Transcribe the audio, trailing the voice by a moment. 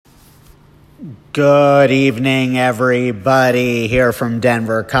Good evening, everybody. Here from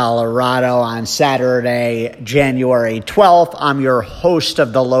Denver, Colorado on Saturday, January 12th. I'm your host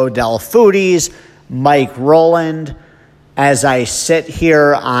of the Lodell Foodies, Mike Rowland. As I sit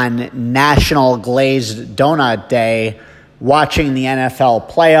here on National Glazed Donut Day watching the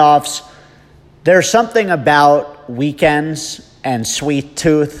NFL playoffs, there's something about weekends and Sweet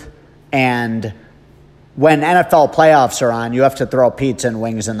Tooth, and when NFL playoffs are on, you have to throw pizza and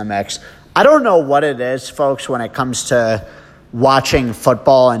wings in the mix. I don't know what it is, folks, when it comes to watching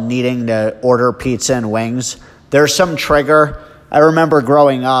football and needing to order pizza and wings. There's some trigger. I remember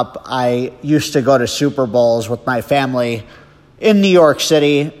growing up, I used to go to Super Bowls with my family in New York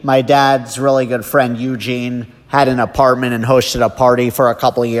City. My dad's really good friend, Eugene, had an apartment and hosted a party for a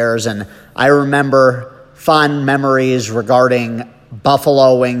couple of years. And I remember fond memories regarding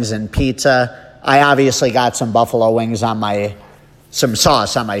buffalo wings and pizza. I obviously got some buffalo wings some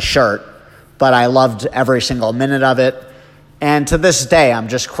sauce on my shirt, but I loved every single minute of it. And to this day, I'm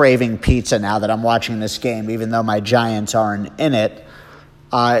just craving pizza now that I'm watching this game, even though my Giants aren't in it.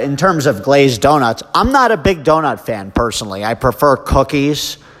 In terms of glazed donuts, I'm not a big donut fan personally. I prefer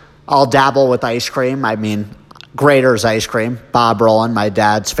cookies. I'll dabble with ice cream. I mean, Graeter's ice cream, Bob Roland, my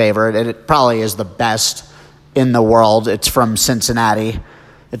dad's favorite. It probably is the best in the world. It's from Cincinnati.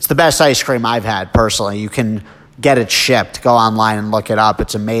 It's the best ice cream I've had personally. You can get it shipped. Go online and look it up.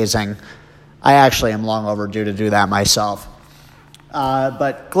 It's amazing. I actually am long overdue to do that myself.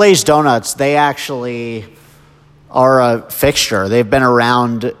 But glazed donuts, they actually are a fixture. They've been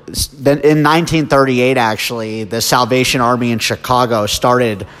around. In 1938, actually, the Salvation Army in Chicago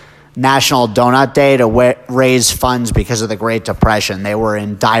started National Donut Day to raise funds because of the Great Depression. They were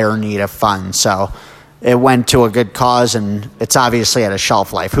in dire need of funds. So it went to a good cause, and it's obviously at a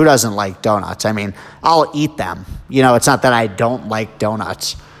shelf life. Who doesn't like donuts? I mean, I'll eat them. It's not that I don't like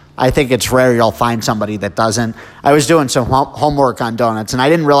donuts. I think it's rare you'll find somebody that doesn't. I was doing some homework on donuts, and I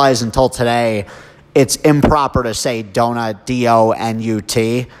didn't realize until today it's improper to say donut,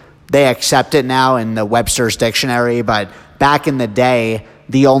 D-O-N-U-T. They accept it now in the Webster's Dictionary, but back in the day,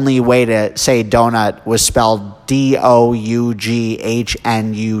 the only way to say donut was spelled D-O-U-G-H-N-U-T.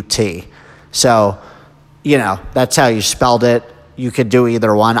 So, that's how you spelled it. You could do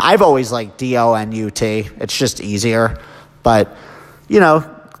either one. I've always liked D-O-N-U-T. It's just easier. But,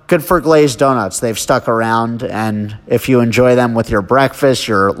 good for glazed donuts. They've stuck around, and if you enjoy them with your breakfast,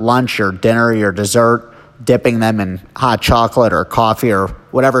 your lunch, your dinner, your dessert, dipping them in hot chocolate or coffee or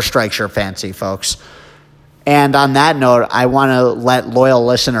whatever strikes your fancy, folks. And on that note, I want to let loyal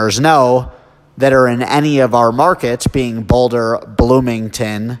listeners know that are in any of our markets, being Boulder,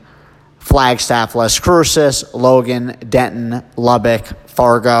 Bloomington, Flagstaff, Las Cruces, Logan, Denton, Lubbock,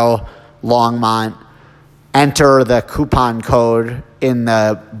 Fargo, Longmont. Enter the coupon code in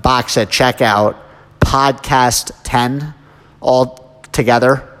the box at checkout, podcast10, all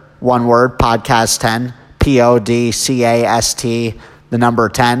together, one word, podcast10, P-O-D-C-A-S-T, the number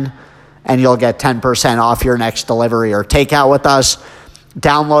 10, and you'll get 10% off your next delivery or takeout with us.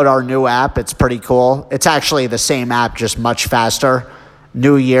 Download our new app. It's pretty cool. It's actually the same app, just much faster.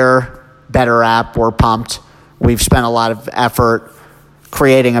 New year, better app. We're pumped. We've spent a lot of effort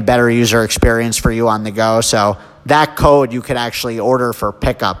creating a better user experience for you on the go. So that code you could actually order for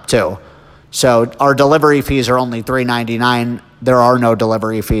pickup too. So our delivery fees are only $3.99. There are no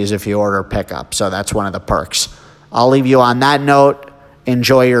delivery fees if you order pickup. So that's one of the perks. I'll leave you on that note.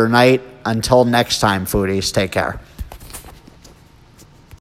 Enjoy your night. Until next time, foodies, take care.